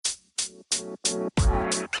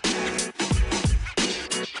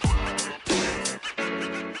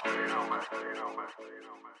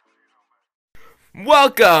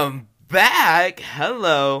Welcome back.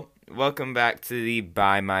 Hello. Welcome back to the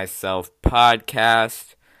By Myself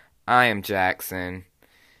podcast. I am Jackson.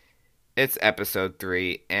 It's episode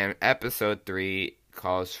 3, and episode 3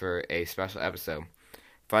 calls for a special episode.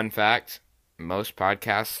 Fun fact, most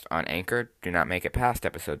podcasts on Anchor do not make it past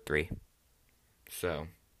episode 3. So,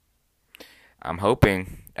 I'm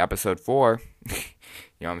hoping episode 4, you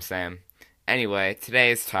know what I'm saying? Anyway,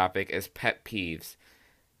 today's topic is pet peeves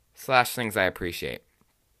 / things I appreciate.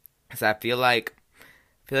 Because I feel like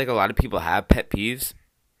a lot of people have pet peeves,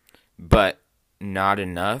 but not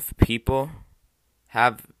enough people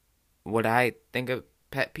have what I think of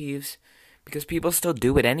pet peeves, because people still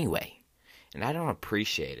do it anyway. And I don't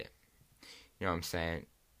appreciate it. You know what I'm saying?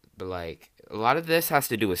 But like, a lot of this has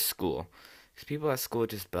to do with school. Because people at school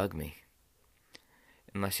just bug me.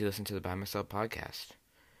 Unless you listen to the By Myself podcast.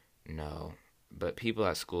 No. But people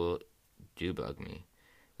at school do bug me.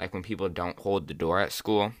 Like when people don't hold the door at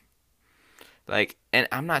school. Like, and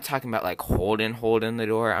I'm not talking about like holding the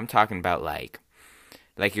door. I'm talking about like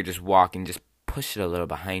you're just walking, just push it a little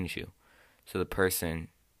behind you so the person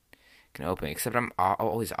can open it. Except I'm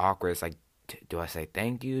always awkward. It's like, do I say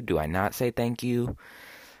thank you? Do I not say thank you?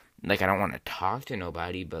 Like, I don't want to talk to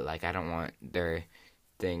nobody, but like I don't want their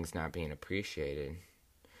things not being appreciated.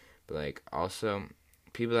 But like, also,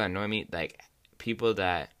 people that annoy me, like people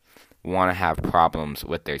that want to have problems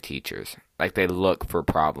with their teachers. Like, they look for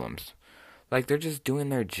problems. Like, they're just doing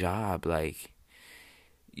their job. Like,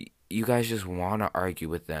 you guys just want to argue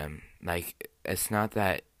with them. Like, it's not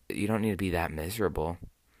that, you don't need to be that miserable.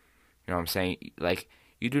 You know what I'm saying? Like,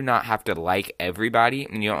 you do not have to like everybody,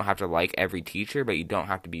 and you don't have to like every teacher, but you don't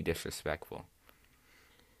have to be disrespectful.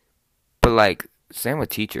 But, like, same with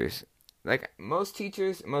teachers. Like, most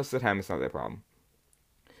teachers, most of the time, it's not their problem.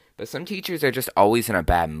 But some teachers are just always in a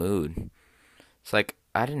bad mood. It's like,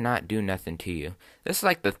 I did not do nothing to you. This is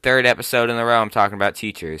like the 3rd episode in a row I'm talking about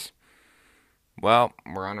teachers. Well,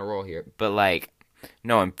 we're on a roll here. But like,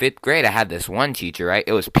 no, in 5th grade I had this one teacher, right?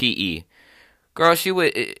 It was PE. Girl, she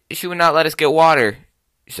would not let us get water.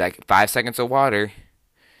 She's like, 5 seconds of water.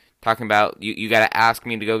 Talking about, you gotta ask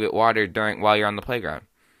me to go get water while you're on the playground.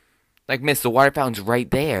 Like, miss, the water fountain's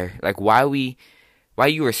right there. Like, why are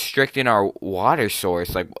you restricting our water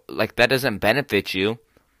source? Like that doesn't benefit you.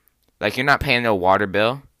 Like, you're not paying no water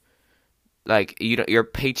bill. Like, your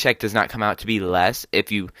paycheck does not come out to be less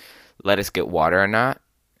if you let us get water or not.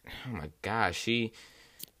 Oh my gosh, she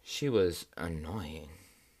was annoying.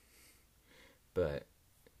 But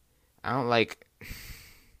I don't like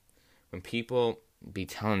when people be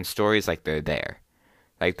telling stories like they're there.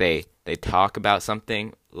 Like they talk about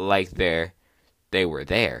something like they were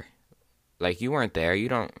there. Like, you weren't there. You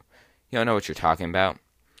don't know what you're talking about.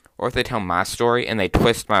 Or if they tell my story and they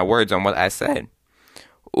twist my words on what I said.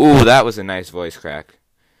 Ooh, that was a nice voice crack.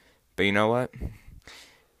 But you know what?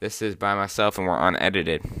 This is By Myself and we're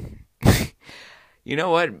unedited. You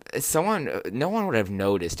know what? No one would have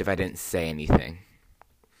noticed if I didn't say anything.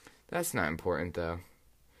 That's not important, though.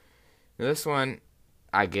 This one,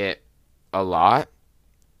 I get a lot.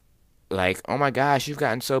 Like, oh my gosh, you've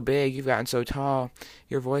gotten so big, you've gotten so tall,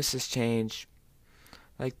 your voice has changed.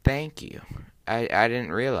 Like, thank you. I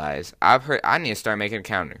didn't realize. I need to start making a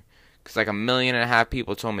counter. Because like 1.5 million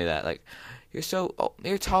people told me that. Like,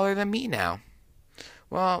 you're taller than me now.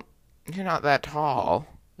 Well, you're not that tall.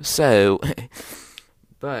 So,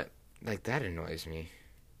 but, like, that annoys me.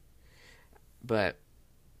 But,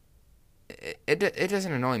 it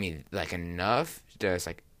doesn't annoy me, like, enough. Just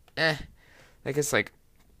like, Like, it's like,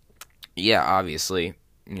 yeah, obviously,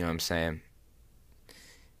 you know what I'm saying?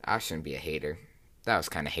 I shouldn't be a hater. That was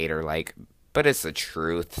kind of hater-like. But it's the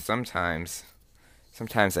truth. Sometimes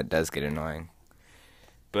that does get annoying.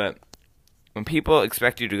 But when people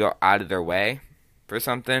expect you to go out of their way for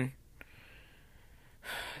something,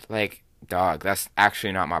 like, dog, that's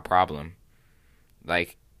actually not my problem.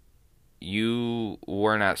 Like, you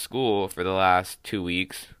weren't at school for the last 2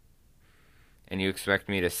 weeks, and you expect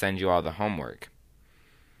me to send you all the homework.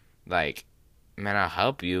 Like, man, I'll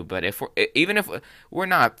help you, but even if we're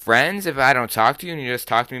not friends, if I don't talk to you and you just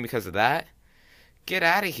talk to me because of that, get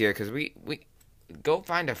out of here, because we go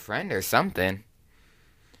find a friend or something.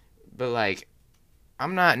 But, like,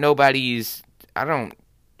 I'm not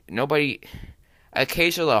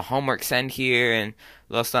occasional homework send here and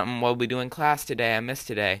a little something, what we do in class today, I missed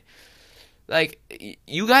today. Like,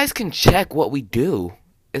 you guys can check what we do.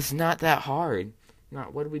 It's not that hard.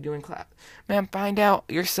 Not what do we do in class. Man, find out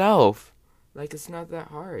yourself. Like, it's not that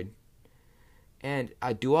hard. And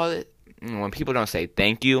I do all when people don't say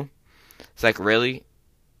thank you, it's like, really?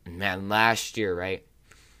 Man, last year, right?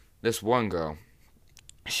 This one girl,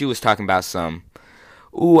 she was talking about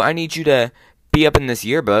ooh, I need you to be up in this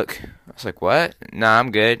yearbook. I was like, what? Nah,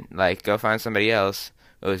 I'm good. Like, go find somebody else.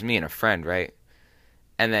 It was me and a friend, right?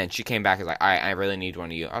 And then she came back and was like, all right, I really need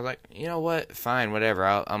one of you. I was like, you know what? Fine, whatever.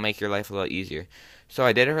 I'll make your life a little easier. So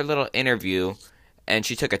I did her little interview, and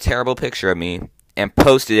she took a terrible picture of me and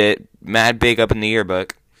posted it mad big up in the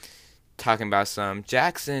yearbook, talking about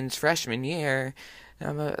Jackson's freshman year. And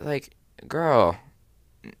I'm like, girl,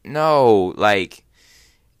 no, like.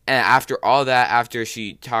 And after all that, after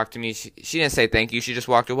she talked to me, she didn't say thank you. She just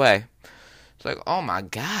walked away. It's like, oh my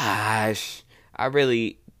gosh. I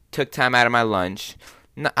really took time out of my lunch.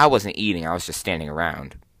 No, I wasn't eating. I was just standing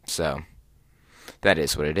around. So that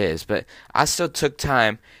is what it is. But I still took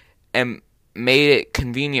time and made it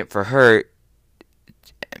convenient for her.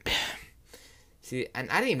 See, and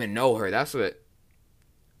I didn't even know her. That's what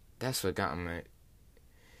got on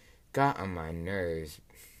my nerves.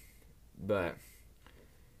 But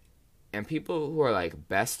and people who are like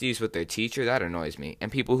besties with their teacher, that annoys me.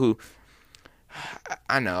 And people who,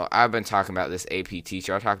 I know, I've been talking about this AP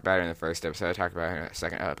teacher. I talked about her in the first episode. I talked about her in the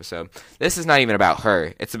second episode. This is not even about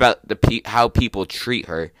her. It's about how people treat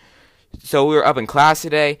her. So we were up in class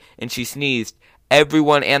today, and she sneezed.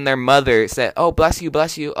 Everyone and their mother said, oh, bless you,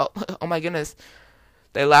 bless you. Oh my goodness.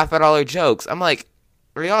 They laugh at all her jokes. I'm like,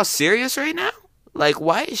 are y'all serious right now? Like,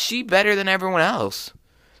 why is she better than everyone else?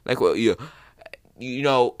 Like, well, you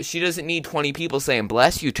know, she doesn't need 20 people saying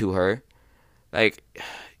bless you to her. Like,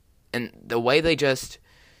 and the way they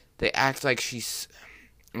act like she's,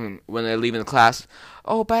 when they're leaving the class,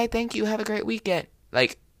 oh, bye, thank you, have a great weekend.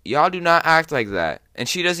 Like, y'all do not act like that. And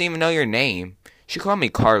she doesn't even know your name. She called me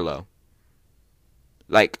Carlo.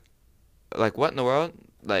 Like what in the world?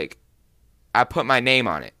 Like, I put my name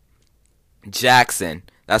on it. Jackson.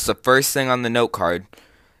 That's the first thing on the note card.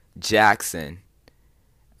 Jackson.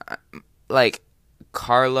 Like,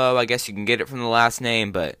 Carlo, I guess you can get it from the last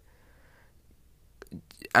name, but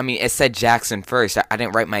I mean, it said Jackson first. I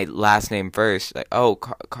didn't write my last name first. Like, oh,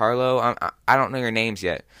 Carlo, I don't know your names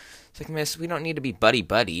yet. It's like, miss, we don't need to be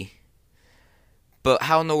buddy-buddy. But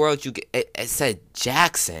how in the world you get it said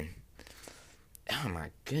Jackson? Oh my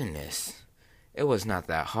goodness. It was not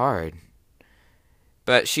that hard.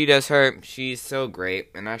 But she does her. She's so great,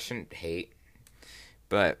 and I shouldn't hate.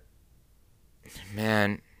 But,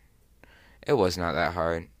 man, it was not that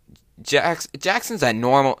hard. Jackson's that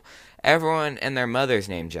normal. Everyone and their mother's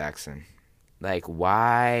named Jackson. Like,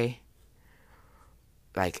 why?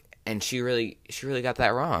 Like, and she really got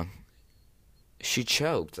that wrong. She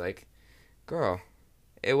choked. Like, girl,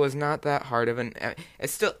 it was not that hard of an.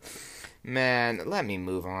 It's still, man. Let me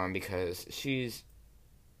move on because she's,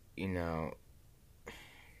 you know.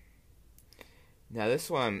 Now this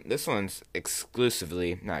one's not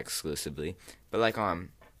exclusively, but like on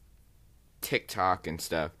TikTok and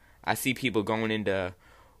stuff. I see people going into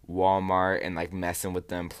Walmart and like messing with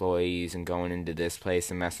the employees and going into this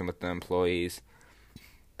place and messing with the employees.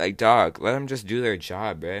 Like, dog, let them just do their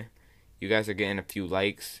job, bruh. You guys are getting a few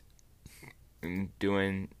likes and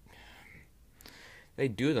they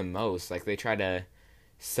do the most. Like, they try to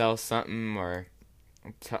sell something or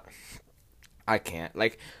I can't.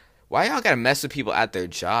 Like, why y'all gotta mess with people at their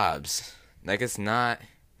jobs? Like, it's not.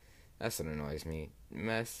 That's what annoys me.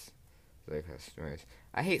 Mess with their customers.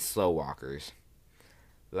 I hate slow walkers.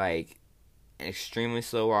 Like, extremely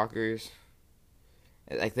slow walkers.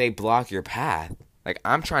 Like, they block your path. Like,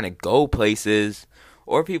 I'm trying to go places.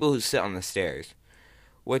 Or people who sit on the stairs.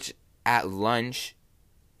 Which, at lunch,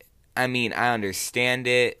 I mean, I understand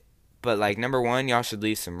it. But, like, number one, y'all should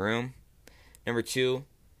leave some room. Number two,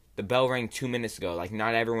 the bell rang 2 minutes ago. Like,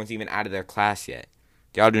 not everyone's even out of their class yet.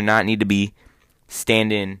 Y'all do not need to be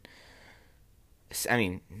standing. I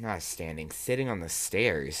mean, not standing. Sitting on the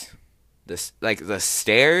stairs. The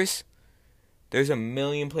stairs. There's a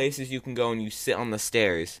million places you can go and you sit on the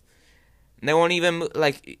stairs. And they won't even,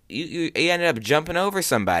 like, you ended up jumping over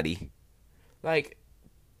somebody. Like,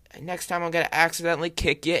 next time I'm going to accidentally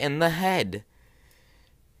kick you in the head.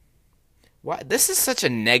 Why? This is such a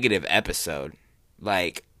negative episode.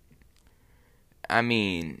 Like, I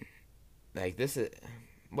mean, like, this is,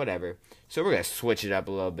 whatever. So we're going to switch it up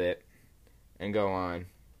a little bit and go on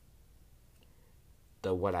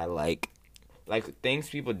the what I like. Like, things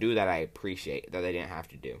people do that I appreciate that they didn't have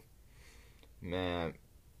to do. Man,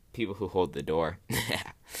 people who hold the door.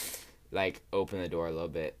 Like, open the door a little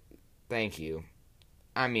bit. Thank you.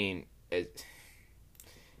 I mean, I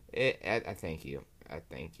thank you. I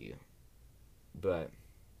thank you. But,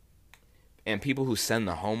 and people who send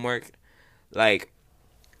the homework, like,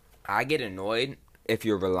 I get annoyed if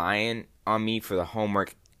you're relying on me for the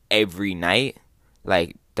homework every night.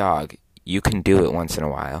 Like, dog, you can do it once in a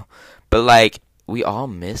while. But, like, we all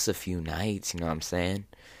miss a few nights, you know what I'm saying?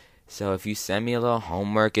 So if you send me a little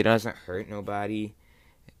homework, it doesn't hurt nobody.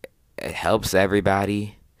 It helps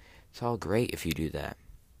everybody. It's all great if you do that.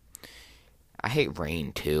 I hate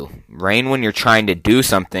rain, too. Rain when you're trying to do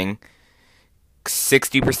something.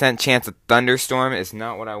 60% chance of thunderstorm is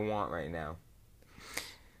not what I want right now.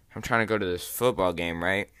 I'm trying to go to this football game,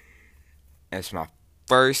 right? It's my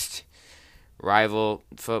first rival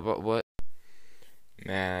football. What?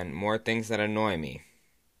 Man, more things that annoy me.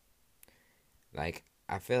 Like,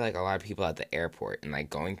 I feel like a lot of people at the airport and, like,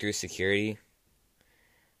 going through security,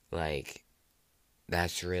 like,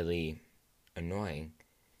 that's really annoying.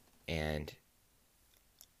 And,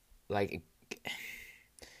 like,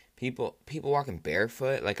 people walking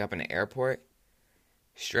barefoot, like, up in an airport,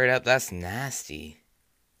 straight up, that's nasty.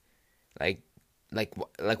 Like,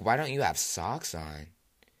 why don't you have socks on?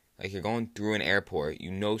 Like, you're going through an airport,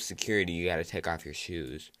 you know security, you gotta take off your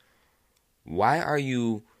shoes. Why are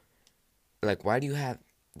you, like, why do you have,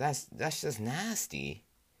 that's just nasty.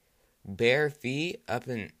 Bare feet up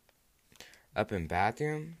in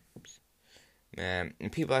bathroom? Oops. Man,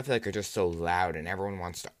 and people I feel like are just so loud and everyone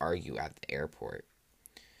wants to argue at the airport.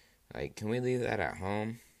 Like, can we leave that at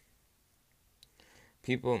home?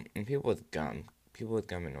 People with gum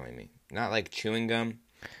annoy me. Not like chewing gum,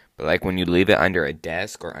 but like when you leave it under a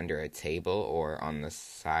desk or under a table or on the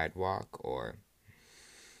sidewalk or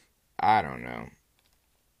I don't know.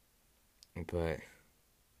 But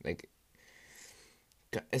like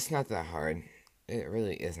it's not that hard. It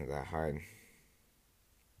really isn't that hard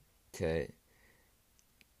to,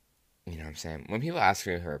 you know what I'm saying? When people ask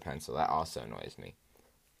me for a pencil, that also annoys me.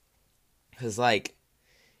 Cuz like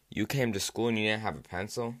you came to school and you didn't have a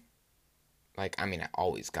pencil? Like, I mean, I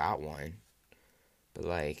always got one. But,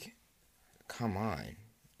 like, come on.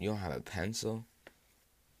 You don't have a pencil?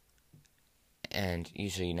 And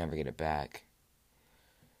usually you never get it back.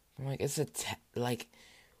 I'm like, it's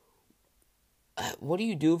what do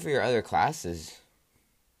you do for your other classes?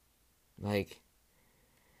 Like,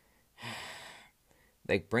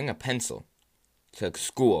 bring a pencil to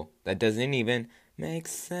school. That doesn't even make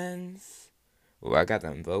sense. Oh, I got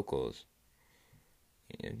them vocals.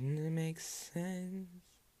 It makes sense.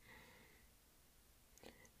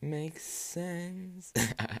 Makes sense.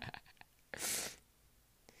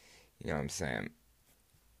 You know what I'm saying?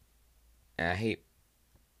 And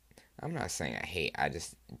I'm not saying I hate, I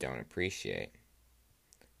just don't appreciate,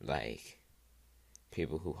 like,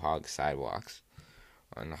 people who hog sidewalks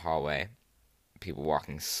or in the hallway. People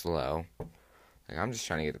walking slow. Like, I'm just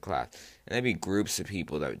trying to get to class. And there'd be groups of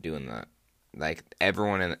people that were doing that. Like,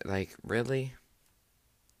 everyone in, like, really?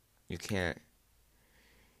 You can't,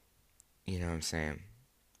 you know what I'm saying?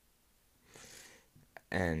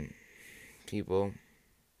 And people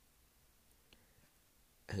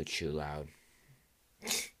who chew loud.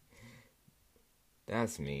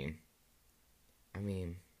 That's mean. I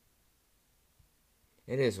mean,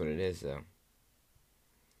 it is what it is, though.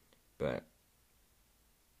 But,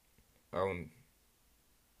 you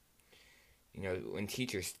know, when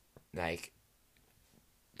teachers, like,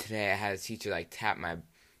 today I had a teacher, like, tap my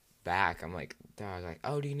back. I'm like, dog, like,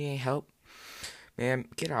 oh, do you need any help? Man,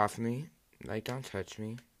 get off me. Like, don't touch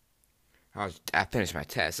me. I finished my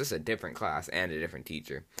test. This is a different class and a different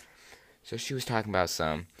teacher. So she was talking about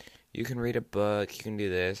you can read a book, you can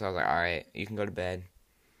do this. I was like, alright, you can go to bed.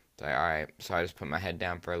 I was like, alright. So I just put my head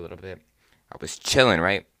down for a little bit. I was chilling,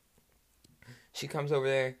 right? She comes over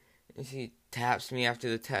there and she taps me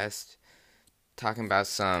after the test, talking about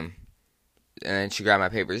and then she grabbed my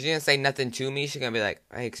papers. She didn't say nothing to me. She's gonna be like,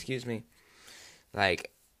 hey, excuse me.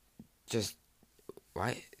 Like, just,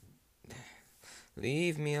 why?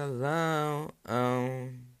 Leave me alone.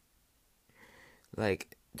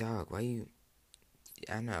 Like, dog, why you...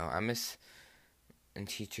 I know, I miss... And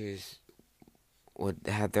teachers would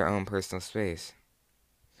have their own personal space.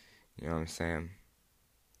 You know what I'm saying?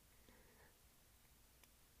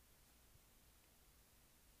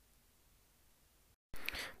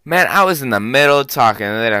 Man, I was in the middle of talking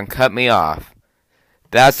and they done cut me off.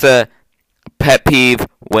 That's a pet peeve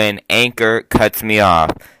when Anchor cuts me off.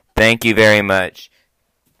 Thank you very much.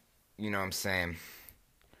 You know what I'm saying?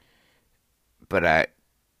 But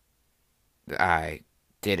I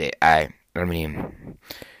did it. I mean,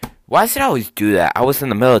 why does it always do that? I was in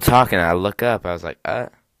the middle of talking and I look up. I was like, You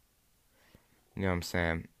know what I'm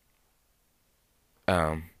saying?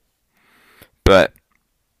 But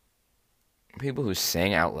people who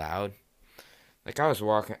sing out loud, like I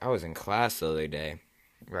was in class the other day,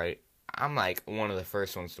 right? I'm like one of the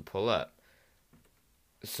first ones to pull up.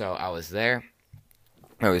 So I was there.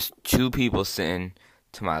 There was two people sitting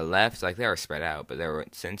to my left, like they were spread out, but they were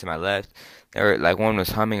sitting to my left. They were like one was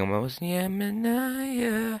humming and one was yeah,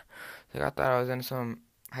 like I thought I was in some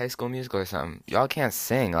High School Musical or something. Y'all can't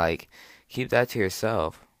sing. Like keep that to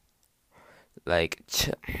yourself. Like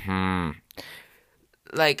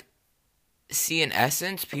like see in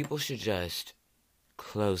essence, people should just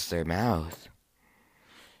close their mouth.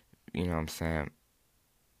 You know what I'm saying?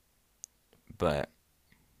 But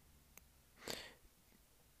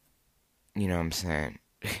you know what I'm saying?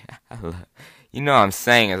 You know what I'm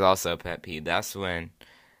saying is also a pet peeve. That's when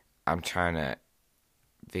I'm trying to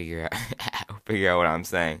figure out what I'm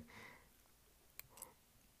saying.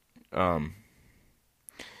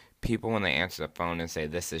 People when they answer the phone and say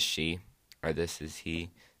this is she or this is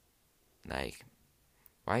he, like,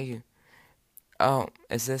 why are you? Oh,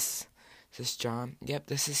 is this John? Yep,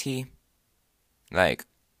 this is he. Like,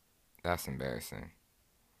 that's embarrassing.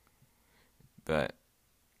 But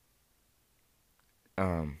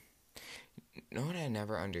you know what I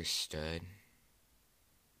never understood?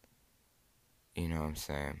 You know what I'm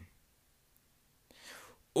saying?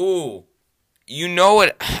 Ooh, you know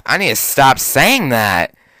what? I need to stop saying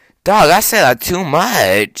that. Dog, I say that too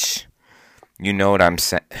much. You know what I'm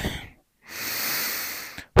saying?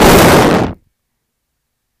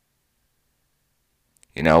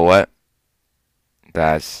 You know what?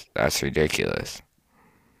 That's ridiculous.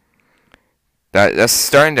 That's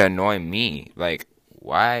starting to annoy me. Like,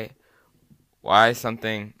 why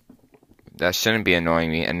something that shouldn't be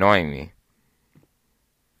annoying me?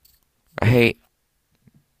 I hate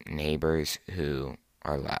neighbors who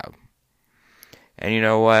are loud. And you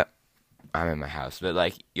know what? I'm in my house, but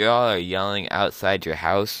like y'all are yelling outside your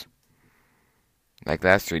house. Like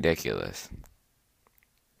that's ridiculous.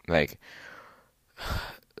 Like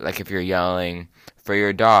if you're yelling for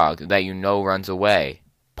your dog that you know runs away,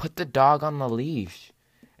 put the dog on the leash.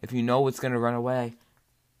 If you know it's gonna run away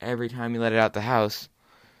every time you let it out the house,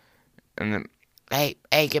 and then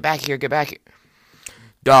hey, get back here.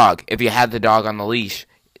 Dog, if you had the dog on the leash,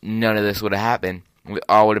 none of this would have happened. We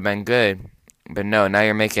all would have been good. But no, now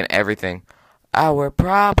you're making everything our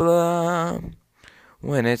problem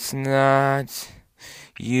when it's not.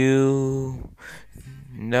 You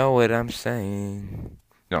know what I'm saying.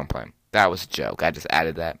 No, I'm playing. That was a joke. I just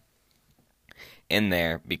added that in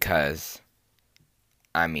there because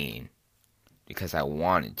I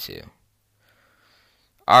wanted to.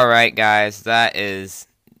 Alright, guys, that is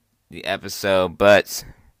the episode, but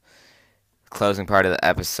closing part of the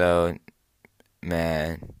episode,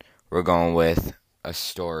 man, we're going with a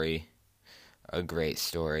story, a great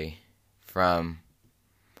story from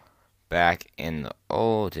back in the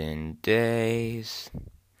olden days.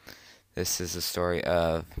 This is the story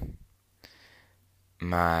of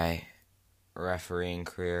my refereeing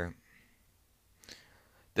career.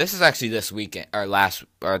 This is actually this weekend, or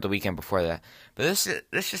the weekend before that. But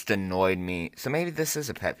this just annoyed me. So maybe this is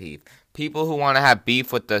a pet peeve. People who want to have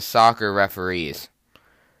beef with the soccer referees.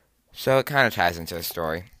 So it kind of ties into the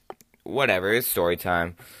story. Whatever, it's story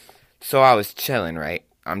time. So I was chilling, right?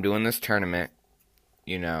 I'm doing this tournament,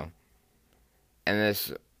 and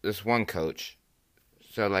this one coach.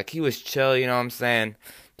 So like he was chill, you know what I'm saying,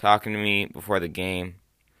 talking to me before the game.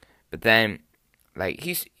 But then, like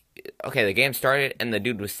the game started and the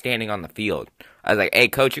dude was standing on the field. I was like, hey,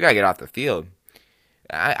 coach, you gotta get off the field.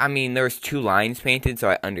 I mean, there was 2 lines painted, so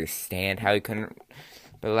I understand how he couldn't.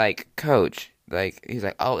 But, like, coach, like, he's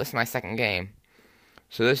like, oh, this is my second game.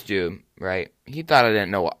 So this dude, right, he thought I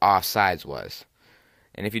didn't know what offsides was.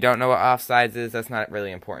 And if you don't know what offsides is, that's not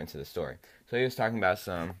really important to the story. So he was talking about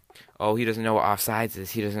he doesn't know what offsides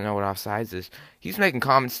is. He's making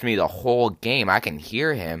comments to me the whole game. I can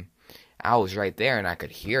hear him. I was right there and I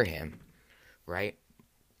could hear him, right?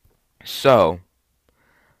 So,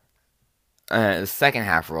 the second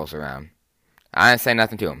half rolls around. I didn't say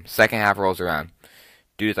nothing to him. Second half rolls around.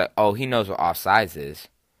 Dude's like, oh, he knows what offsides is.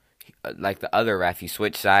 Like the other ref, he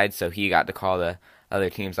switched sides, so he got to call the other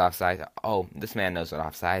team's offsides. Oh, this man knows what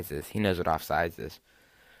offsides is. He knows what offsides is.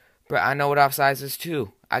 But I know what offsides is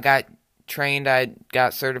too. I got trained, I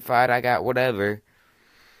got certified, I got whatever.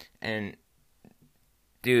 And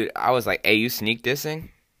dude, I was like, hey, you sneak dissing?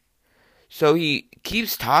 So he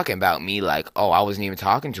keeps talking about me like, oh, I wasn't even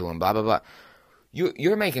talking to him, blah, blah, blah.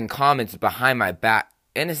 You're making comments behind my back,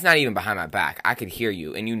 and it's not even behind my back. I could hear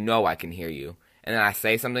you, and you know I can hear you. And then I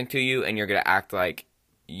say something to you, and you're going to act like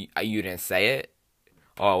you didn't say it?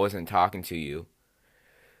 Oh, I wasn't talking to you.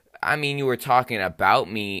 I mean, you were talking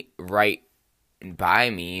about me right by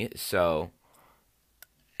me, so...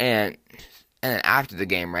 And then after the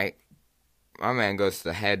game, right? my man goes to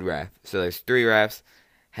the head ref. So there's 3 refs.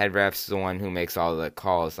 Head ref's the one who makes all the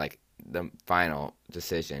calls, like the final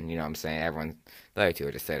decision. You know what I'm saying? The other 2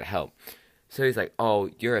 are just there to help. So he's like, oh,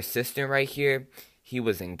 your assistant right here, he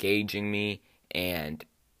was engaging me, and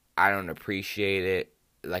I don't appreciate it,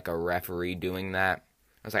 like a referee doing that.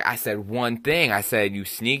 I was like, I said one thing. I said, you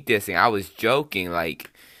sneak dissing. I was joking.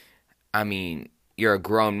 Like, I mean, you're a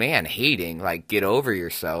grown man hating. Like, get over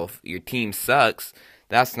yourself. Your team sucks.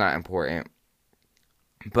 That's not important.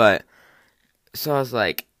 But, so I was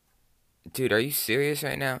like, dude, are you serious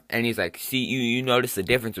right now? And he's like, see, you notice the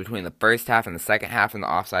difference between the first half and the second half in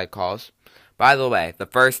the offside calls? By the way, the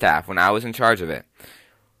first half, when I was in charge of it,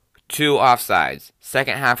 2 offsides.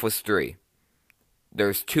 Second half was 3.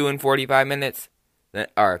 There's 2 in 45 minutes,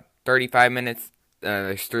 or 35 minutes,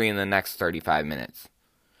 there's 3 in the next 35 minutes.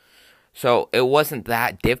 So it wasn't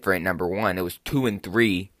that different, number one. It was 2 and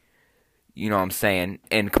 3, you know what I'm saying,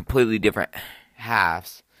 in completely different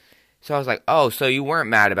halves. So I was like, oh, so you weren't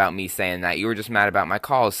mad about me saying that. You were just mad about my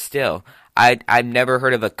calls still. I've never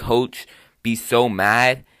heard of a coach be so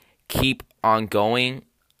mad, keep on going,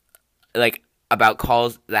 like, about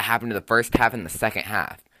calls that happened to the first half and the second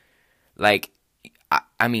half. Like,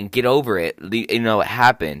 I mean, get over it. You know, it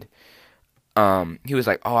happened. He was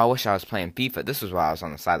like, oh, I wish I was playing FIFA. This was while I was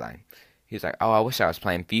on the sideline. He was like, oh, I wish I was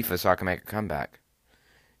playing FIFA so I could make a comeback.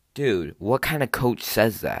 Dude, what kind of coach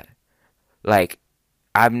says that? Like,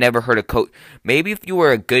 I've never heard a coach. Maybe if you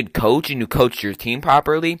were a good coach and you coached your team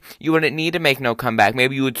properly, you wouldn't need to make no comeback.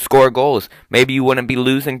 Maybe you would score goals. Maybe you wouldn't be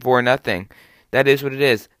losing 4-0. That is what it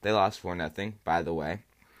is. They lost 4-0, by the way.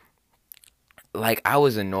 Like, I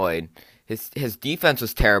was annoyed. His defense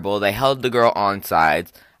was terrible. They held the girl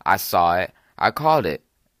onside. I saw it. I called it.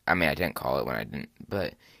 I mean, I didn't call it when I didn't.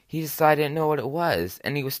 But he decided I didn't know what it was.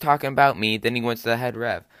 And he was talking about me. Then he went to the head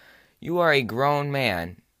ref. You are a grown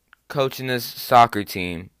man coaching this soccer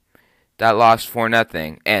team that lost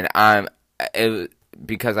 4-0. And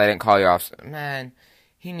because I didn't call you off. Man,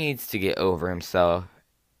 he needs to get over himself.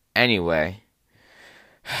 Anyway.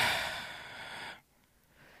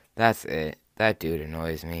 That's it. That dude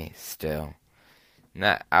annoys me still.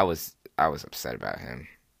 I was upset about him.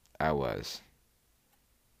 I was.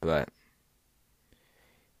 But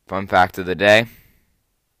fun fact of the day.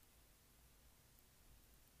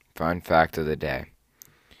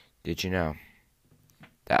 Did you know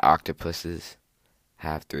that octopuses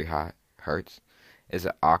have 3 hearts? Is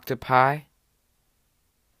it octopi?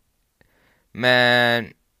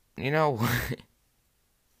 Man, you know what?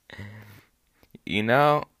 You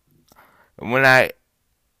know, I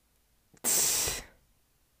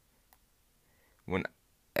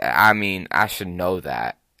should know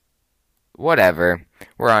that. Whatever.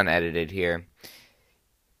 We're unedited here.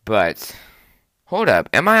 But, hold up.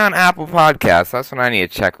 Am I on Apple Podcasts? That's what I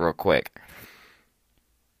need to check real quick.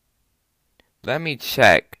 Let me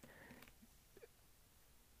check.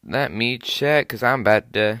 Because I'm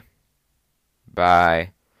about to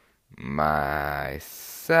by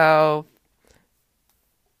myself.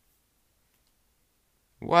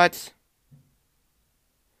 What?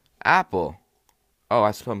 Apple. Oh,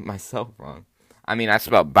 I spelled myself wrong. I mean, I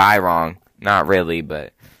spelled by wrong. Not really,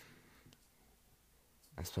 but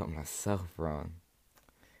I spelled myself wrong.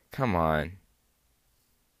 Come on.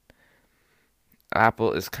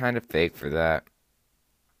 Apple is kind of fake for that.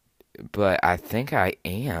 But I think I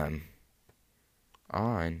am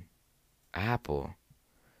on Apple.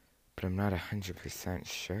 But I'm not 100%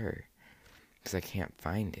 sure. Because I can't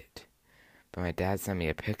find it. But my dad sent me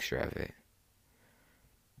a picture of it.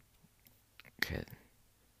 Okay.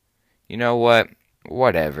 You know what?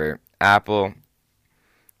 Whatever. Apple,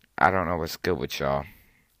 I don't know what's good with y'all.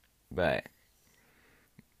 But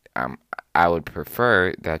I would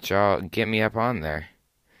prefer that y'all get me up on there.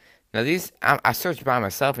 Now I searched by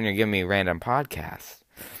myself and you're giving me random podcasts.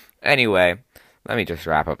 Anyway, let me just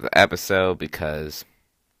wrap up the episode because,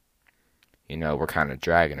 we're kind of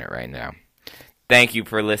dragging it right now. Thank you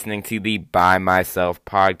for listening to the By Myself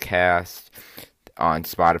podcast on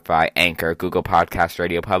Spotify, Anchor, Google Podcast,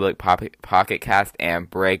 Radio Public, Pocket Cast, and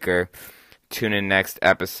Breaker. Tune in next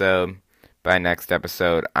episode. By next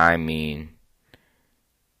episode, I mean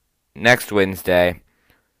next Wednesday,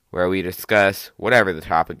 where we discuss whatever the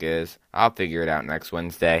topic is. I'll figure it out next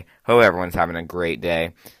Wednesday. Hope everyone's having a great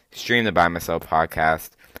day. Stream the By Myself podcast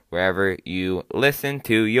wherever you listen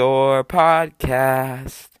to your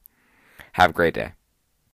podcast. Have a great day.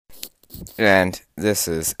 And this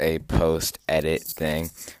is a post-edit thing.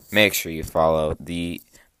 Make sure you follow the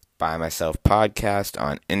By Myself podcast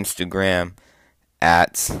on Instagram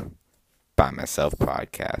at By Myself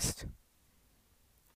Podcast.